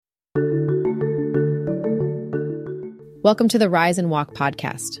Welcome to the Rise and Walk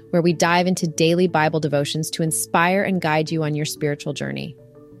podcast, where we dive into daily Bible devotions to inspire and guide you on your spiritual journey.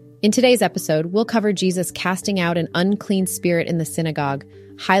 In today's episode, we'll cover Jesus casting out an unclean spirit in the synagogue,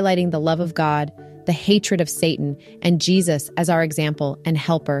 highlighting the love of God, the hatred of Satan, and Jesus as our example and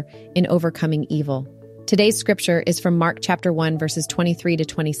helper in overcoming evil. Today's scripture is from Mark chapter 1, verses 23 to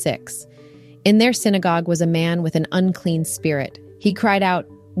 26. In their synagogue was a man with an unclean spirit. He cried out,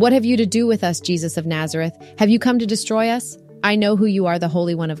 "What have you to do with us, Jesus of Nazareth? Have you come to destroy us? I know who you are, the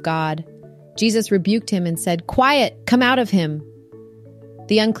Holy One of God." Jesus rebuked him and said, "Quiet, come out of him."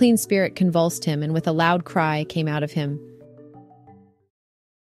 The unclean spirit convulsed him, and with a loud cry came out of him.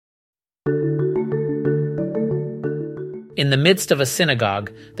 In the midst of a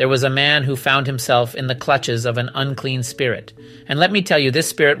synagogue, there was a man who found himself in the clutches of an unclean spirit. And let me tell you, this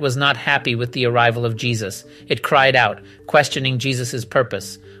spirit was not happy with the arrival of Jesus. It cried out, questioning Jesus'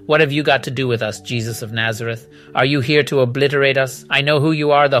 purpose. "What have you got to do with us, Jesus of Nazareth? Are you here to obliterate us? I know who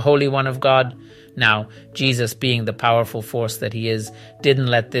you are, the Holy One of God." Now, Jesus, being the powerful force that he is, didn't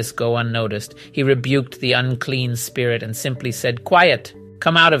let this go unnoticed. He rebuked the unclean spirit and simply said, "Quiet,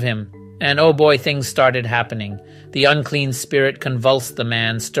 come out of him." And oh boy, things started happening. The unclean spirit convulsed the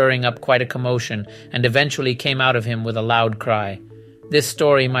man, stirring up quite a commotion, and eventually came out of him with a loud cry. This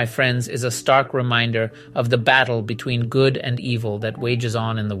story, my friends, is a stark reminder of the battle between good and evil that wages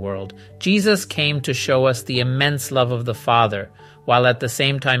on in the world. Jesus came to show us the immense love of the Father, while at the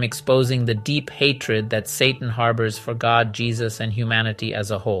same time exposing the deep hatred that Satan harbors for God, Jesus, and humanity as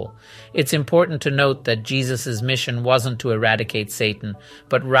a whole. It's important to note that Jesus' mission wasn't to eradicate Satan,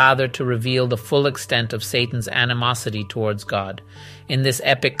 but rather to reveal the full extent of Satan's animosity towards God. In this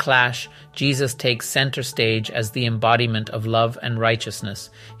epic clash, Jesus takes center stage as the embodiment of love and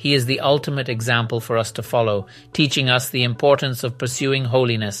righteousness. He is the ultimate example for us to follow, teaching us the importance of pursuing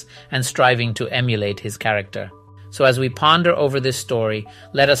holiness and striving to emulate his character. So as we ponder over this story,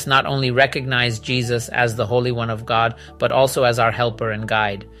 let us not only recognize Jesus as the Holy One of God, but also as our helper and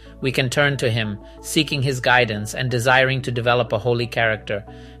guide. We can turn to him, seeking his guidance and desiring to develop a holy character.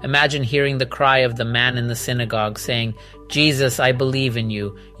 Imagine hearing the cry of the man in the synagogue saying, "Jesus, I believe in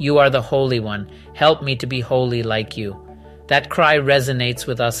you. You are the Holy One. Help me to be holy like you." That cry resonates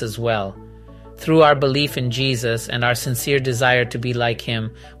with us as well. Through our belief in Jesus and our sincere desire to be like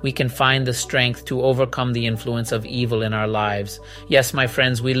him, we can find the strength to overcome the influence of evil in our lives. Yes, my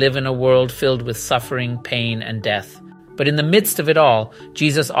friends, we live in a world filled with suffering, pain, and death. But in the midst of it all,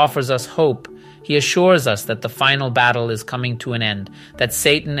 Jesus offers us hope. He assures us that the final battle is coming to an end, that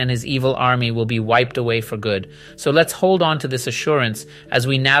Satan and his evil army will be wiped away for good. So let's hold on to this assurance as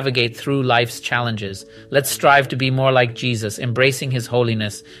we navigate through life's challenges. Let's strive to be more like Jesus, embracing his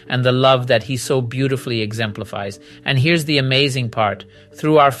holiness and the love that he so beautifully exemplifies. And here's the amazing part.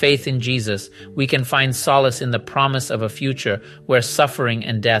 Through our faith in Jesus, we can find solace in the promise of a future where suffering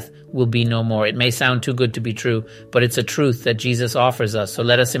and death will be no more. It may sound too good to be true, but it's a truth that Jesus offers us. So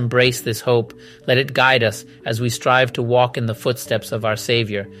let us embrace this hope. Let it guide us as we strive to walk in the footsteps of our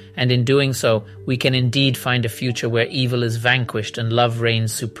Savior. And in doing so, we can indeed find a future where evil is vanquished and love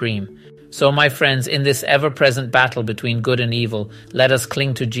reigns supreme. So, my friends, in this ever-present battle between good and evil, let us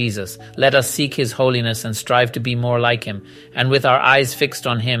cling to Jesus. Let us seek his holiness and strive to be more like him. And with our eyes fixed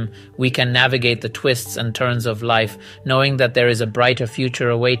on him, we can navigate the twists and turns of life, knowing that there is a brighter future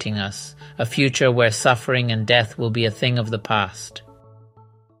awaiting us, a future where suffering and death will be a thing of the past.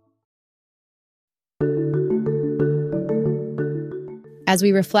 As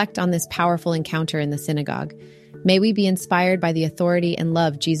we reflect on this powerful encounter in the synagogue, may we be inspired by the authority and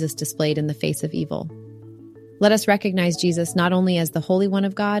love Jesus displayed in the face of evil. Let us recognize Jesus not only as the Holy One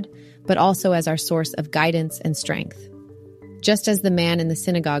of God, but also as our source of guidance and strength. Just as the man in the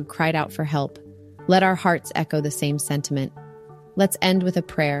synagogue cried out for help, let our hearts echo the same sentiment. Let's end with a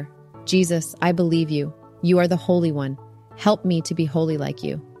prayer. Jesus, I believe you. You are the Holy One. Help me to be holy like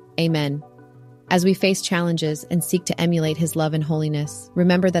you. Amen. As we face challenges and seek to emulate his love and holiness,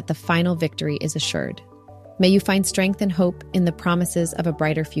 remember that the final victory is assured. May you find strength and hope in the promises of a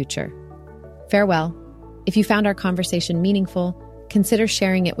brighter future. Farewell. If you found our conversation meaningful, consider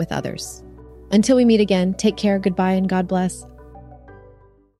sharing it with others. Until we meet again, take care, goodbye, and God bless.